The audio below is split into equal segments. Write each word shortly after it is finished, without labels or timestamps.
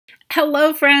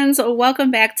Hello friends,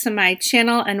 welcome back to my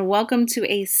channel and welcome to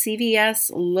a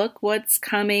CVS Look What's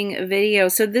Coming video.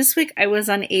 So this week I was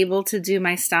unable to do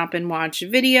my stop and watch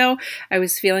video. I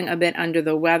was feeling a bit under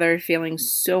the weather, feeling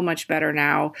so much better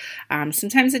now.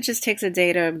 Sometimes it just takes a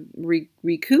day to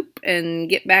recoup and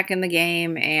get back in the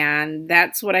game, and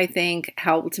that's what I think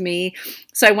helped me.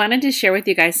 So I wanted to share with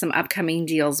you guys some upcoming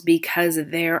deals because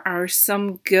there are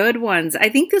some good ones. I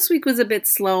think this week was a bit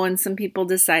slow and some people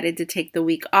decided to take the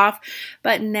week off.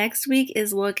 But next week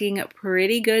is looking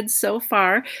pretty good so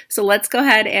far. So let's go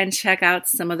ahead and check out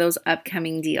some of those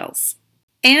upcoming deals.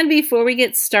 And before we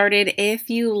get started, if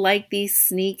you like these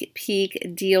sneak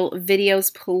peek deal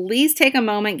videos, please take a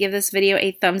moment, give this video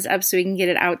a thumbs up so we can get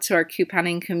it out to our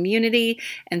couponing community.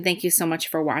 And thank you so much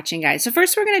for watching, guys. So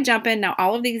first we're going to jump in. Now,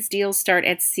 all of these deals start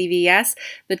at CVS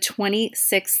the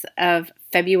 26th of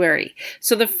February.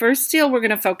 So the first deal we're going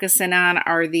to focus in on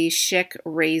are the Schick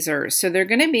razors. So they're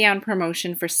going to be on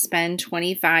promotion for spend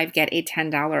 $25, get a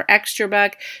 $10 extra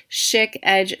buck. Schick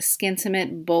Edge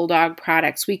Skintimate Bulldog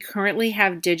products. We currently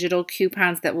have digital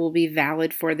coupons that will be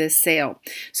valid for this sale.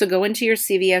 So go into your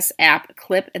CVS app,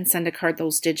 clip and send a card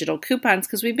those digital coupons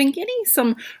because we've been getting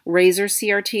some razor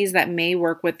CRTs that may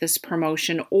work with this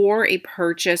promotion or a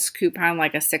purchase coupon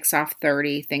like a 6 off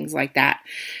 30, things like that.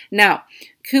 Now,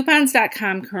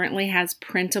 Coupons.com currently has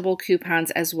printable coupons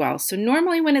as well. So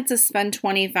normally when it's a spend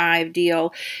 $25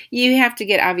 deal, you have to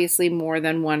get obviously more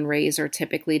than one razor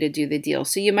typically to do the deal.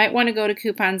 So you might want to go to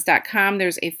Coupons.com.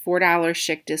 There's a $4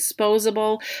 Schick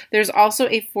disposable. There's also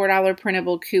a $4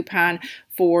 printable coupon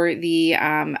for the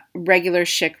regular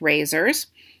Schick razors.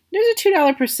 There's a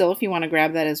 $2 Persil if you want to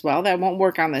grab that as well. That won't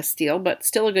work on this deal, but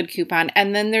still a good coupon.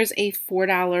 And then there's a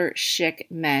 $4 Schick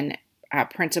Men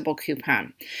printable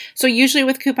coupon. So usually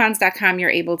with coupons.com, you're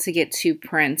able to get 2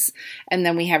 prints. And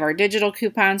then we have our digital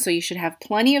coupon. So you should have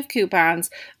plenty of coupons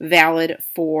valid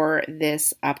for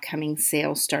this upcoming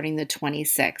sale starting the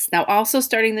 26th. Now, also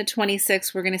starting the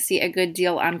 26th, we're going to see a good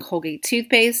deal on Colgate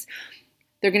toothpaste.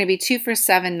 They're going to be 2 for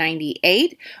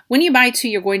 $7.98. When you buy 2,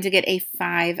 you're going to get a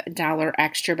 $5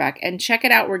 extra buck. And check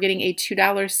it out, we're getting a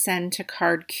 $2 send to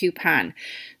card coupon.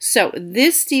 So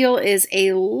this deal is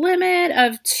a limit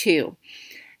of 2.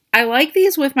 I like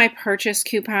these with my purchase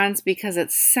coupons because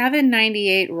it's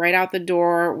 $7.98 right out the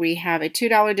door. We have a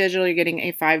 $2 digital, you're getting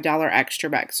a $5 extra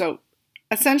buck. So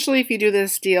essentially, if you do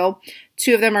this deal,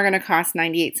 2 of them are going to cost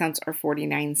 98 cents or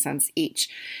 49 cents each.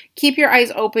 Keep your eyes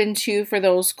open too for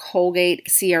those Colgate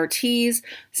CRTs.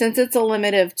 Since it's a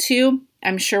limit of 2,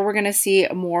 I'm sure we're going to see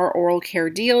more oral care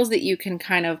deals that you can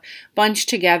kind of bunch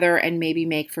together and maybe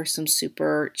make for some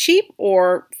super cheap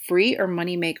or free or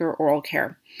moneymaker oral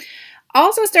care.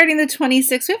 Also starting the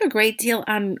 26th, we have a great deal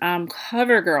on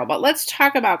CoverGirl, but let's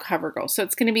talk about CoverGirl. So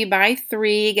it's going to be buy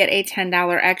 3, get a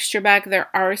 $10 extra buck. There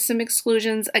are some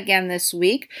exclusions again this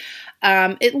week.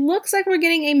 It looks like we're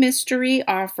getting a mystery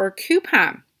offer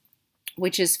coupon,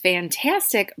 which is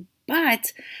fantastic,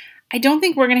 but I don't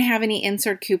think we're going to have any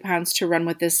insert coupons to run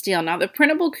with this deal. Now, the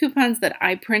printable coupons that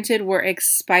I printed were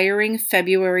expiring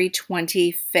February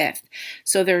 25th.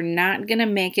 So they're not going to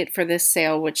make it for this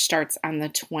sale, which starts on the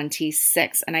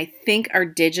 26th. And I think our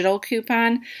digital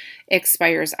coupon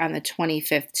expires on the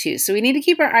 25th too. So we need to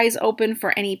keep our eyes open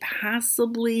for any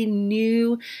possibly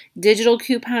new digital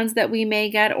coupons that we may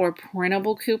get or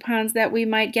printable coupons that we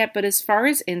might get. But as far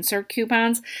as insert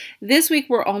coupons, this week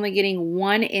we're only getting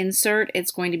 1 insert.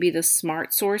 It's going to be the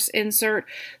Smart Source insert.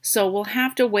 So we'll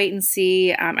have to wait and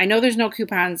see. I know there's no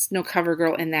coupons, no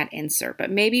CoverGirl in that insert, but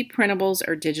maybe printables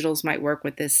or digitals might work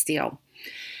with this deal.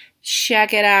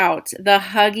 Check it out. The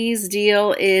Huggies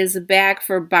deal is back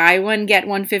for buy 1, get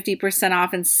 1 50%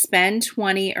 off and spend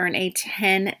 20, earn a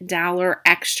 $10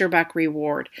 extra buck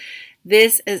reward.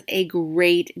 This is a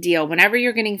great deal. Whenever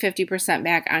you're getting 50%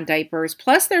 back on diapers,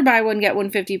 plus their buy 1, get 1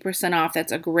 50% off,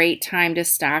 that's a great time to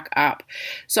stock up.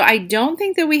 So I don't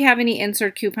think that we have any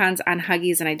insert coupons on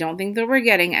Huggies, and I don't think that we're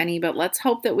getting any, but let's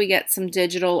hope that we get some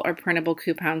digital or printable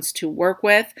coupons to work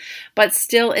with. But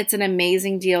still, it's an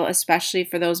amazing deal, especially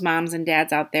for those moms and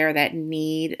dads out there that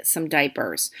need some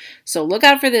diapers. So look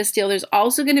out for this deal. There's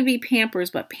also going to be Pampers,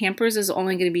 but Pampers is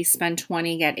only going to be spend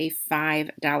 20, get a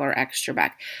 $5 extra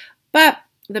buck. But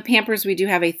the Pampers, we do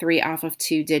have a 3 off of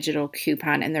 2 digital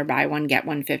coupon and they're buy 1, get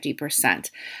 1 50%.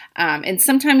 And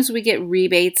sometimes we get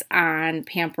rebates on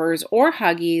Pampers or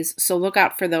Huggies, so look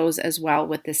out for those as well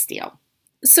with this deal.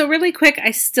 So really quick, I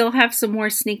still have some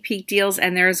more sneak peek deals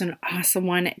and there's an awesome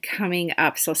one coming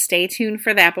up. So stay tuned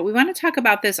for that. But we want to talk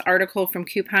about this article from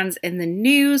Coupons in the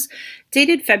News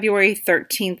dated February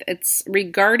 13th. It's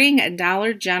regarding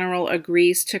Dollar General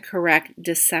agrees to correct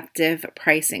deceptive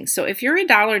pricing. So if you're a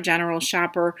Dollar General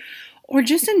shopper, or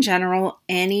just in general,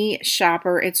 any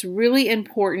shopper, it's really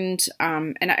important,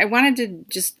 and I wanted to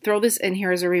just throw this in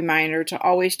here as a reminder to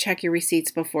always check your receipts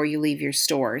before you leave your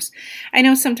stores. I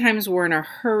know sometimes we're in a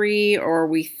hurry or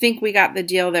we think we got the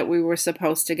deal that we were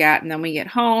supposed to get, and then we get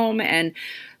home and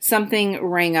something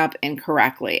rang up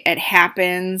incorrectly. It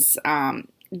happens.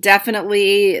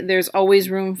 Definitely, there's always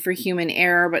room for human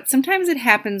error, but sometimes it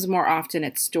happens more often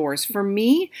at stores. For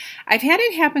me, I've had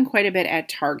it happen quite a bit at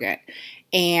Target.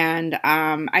 And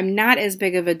I'm not as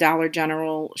big of a Dollar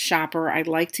General shopper. I'd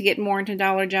like to get more into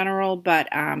Dollar General, but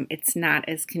it's not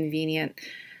as convenient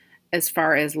as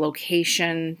far as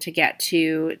location to get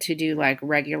to do like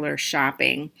regular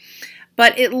shopping.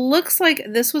 But it looks like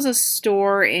this was a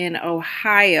store in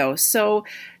Ohio. So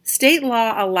state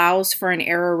law allows for an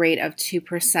error rate of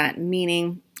 2%,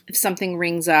 meaning if something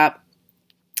rings up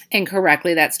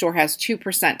incorrectly, that store has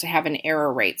 2% to have an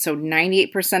error rate. So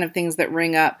 98% of things that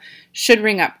ring up should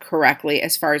ring up correctly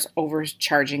as far as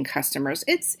overcharging customers.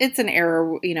 It's an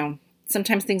error, you know,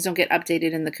 sometimes things don't get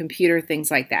updated in the computer, things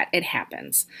like that. It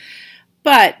happens.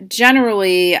 But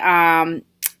generally,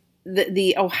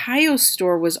 the Ohio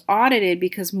store was audited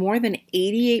because more than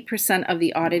 88% of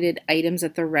the audited items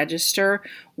at the register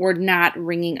were not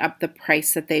ringing up the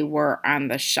price that they were on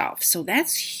the shelf. So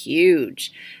that's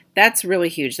huge. That's really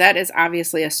huge. That is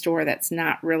obviously a store that's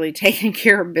not really taking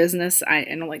care of business. I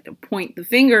don't like to point the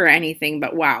finger or anything,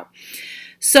 but wow.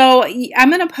 So I'm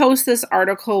going to post this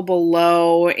article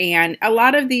below, and a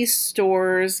lot of these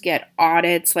stores get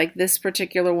audits, like this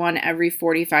particular one every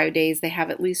 45 days. They have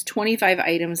at least 25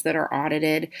 items that are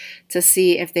audited to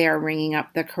see if they are ringing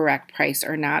up the correct price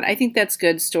or not. I think that's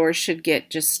good. Stores should get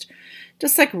just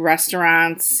like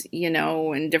restaurants, you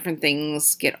know, and different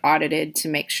things get audited to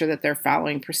make sure that they're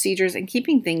following procedures and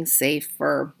keeping things safe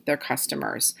for their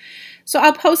customers. So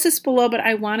I'll post this below, but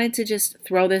I wanted to just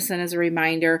throw this in as a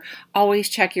reminder. Always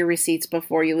check your receipts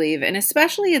before you leave, and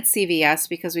especially at CVS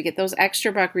because we get those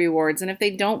extra buck rewards. And if they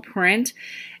don't print,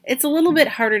 it's a little bit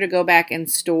harder to go back in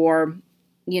store,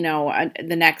 you know,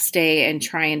 the next day and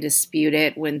try and dispute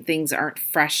it when things aren't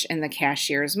fresh in the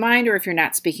cashier's mind or if you're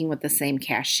not speaking with the same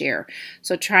cashier.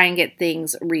 So try and get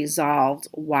things resolved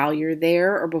while you're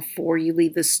there or before you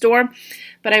leave the store.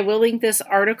 But I will link this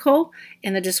article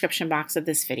in the description box of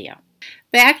this video.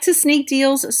 Back to sneak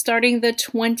deals starting the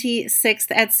 26th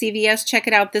at CVS. Check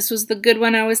it out. This was the good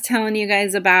one I was telling you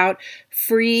guys about.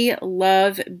 Free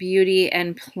Love, Beauty,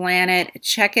 and Planet.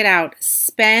 Check it out.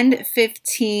 Spend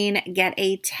 $15, get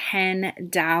a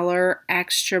 $10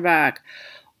 extra buck.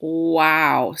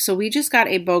 Wow. So we just got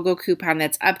a BOGO coupon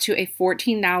that's up to a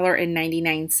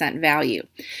 $14.99 value.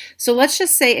 So let's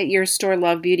just say at your store,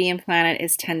 Love, Beauty, and Planet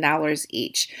is $10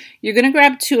 each. You're going to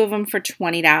grab 2 of them for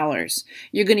 $20.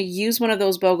 You're going to use one of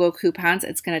those BOGO coupons.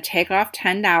 It's going to take off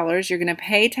 $10. You're going to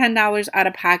pay $10 out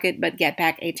of pocket, but get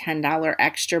back a $10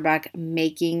 extra buck,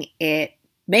 making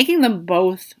them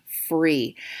both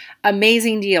free.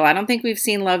 Amazing deal. I don't think we've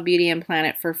seen Love, Beauty, and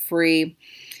Planet for free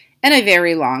in a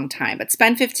very long time. But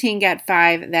spend 15, get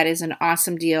 5. That is an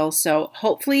awesome deal. So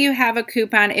hopefully you have a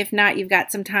coupon. If not, you've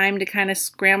got some time to kind of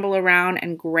scramble around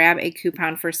and grab a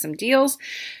coupon for some deals.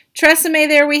 Tresemme,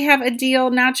 there we have a deal.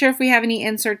 Not sure if we have any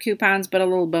insert coupons, but a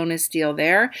little bonus deal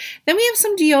there. Then we have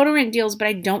some deodorant deals, but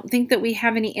I don't think that we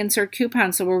have any insert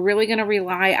coupons, so we're really going to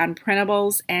rely on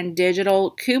printables and digital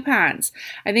coupons.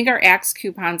 I think our Axe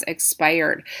coupons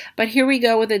expired. But here we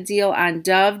go with a deal on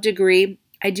Dove Degree.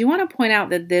 I do want to point out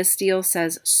that this deal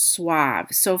says Suave.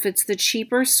 So if it's the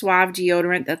cheaper Suave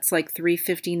deodorant, that's like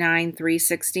 $3.59,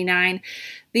 $3.69.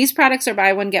 These products are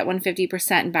buy one, get one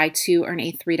 50%, and buy 2, earn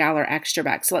a $3 extra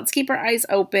buck. So let's keep our eyes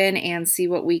open and see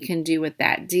what we can do with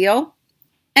that deal.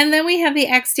 And then we have the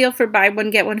X deal for buy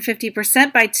one, get one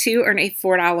 50%, buy 2, earn a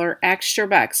 $4 extra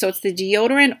buck. So it's the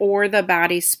deodorant or the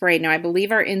body spray. Now I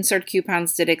believe our insert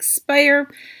coupons did expire.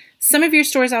 Some of your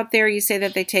stores out there, you say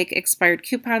that they take expired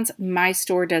coupons. My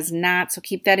store does not, so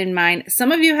keep that in mind.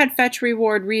 Some of you had Fetch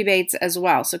Reward rebates as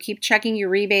well, so keep checking your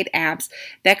rebate apps.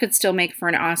 That could still make for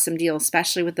an awesome deal,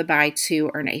 especially with the buy 2,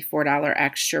 earn a $4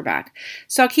 extra buck.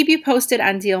 So I'll keep you posted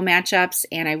on deal matchups,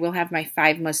 and I will have my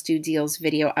 5 must-do deals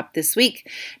video up this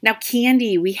week. Now,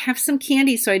 candy. We have some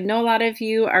candy, so I know a lot of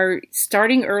you are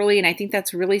starting early, and I think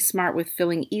that's really smart with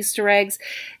filling Easter eggs.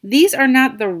 These are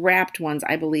not the wrapped ones,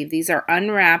 I believe. These are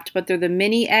unwrapped, soft, but they're the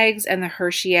mini eggs and the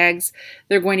Hershey eggs.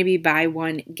 They're going to be buy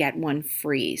one, get one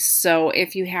free. So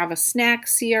if you have a snack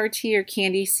CRT or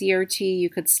candy CRT, you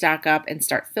could stock up and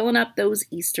start filling up those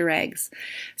Easter eggs.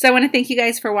 So I want to thank you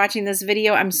guys for watching this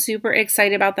video. I'm super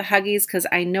excited about the Huggies because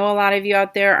I know a lot of you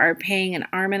out there are paying an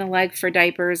arm and a leg for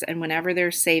diapers, and whenever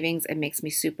there's savings, it makes me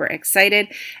super excited.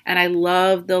 And I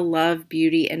love the Love,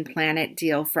 Beauty, and Planet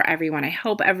deal for everyone. I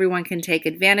hope everyone can take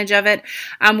advantage of it.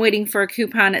 I'm waiting for a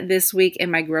coupon this week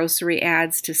in my grocery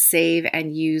ads to save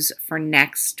and use for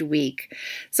next week.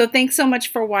 So thanks so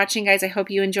much for watching, guys. I hope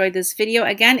you enjoyed this video.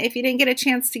 Again, if you didn't get a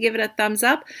chance to give it a thumbs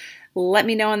up, let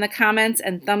me know in the comments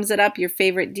and thumbs it up your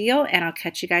favorite deal, and I'll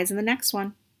catch you guys in the next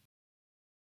one.